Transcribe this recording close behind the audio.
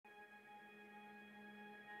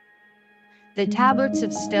The tablets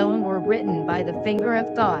of stone were written by the finger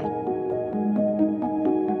of God.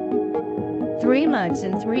 3 months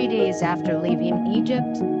and 3 days after leaving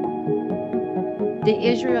Egypt, the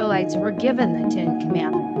Israelites were given the Ten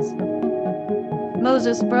Commandments.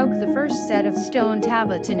 Moses broke the first set of stone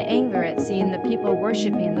tablets in anger at seeing the people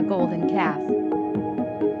worshiping the golden calf.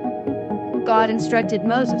 God instructed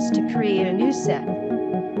Moses to create a new set.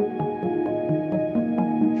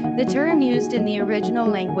 The term used in the original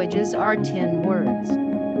languages are 10 words.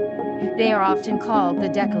 They are often called the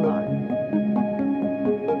Decalogue.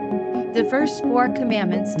 The first 4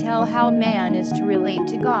 commandments tell how man is to relate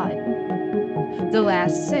to God. The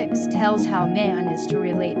last 6 tells how man is to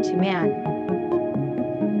relate to man.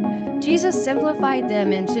 Jesus simplified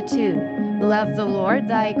them into 2. Love the Lord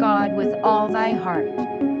thy God with all thy heart,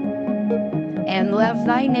 and love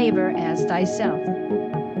thy neighbor as thyself.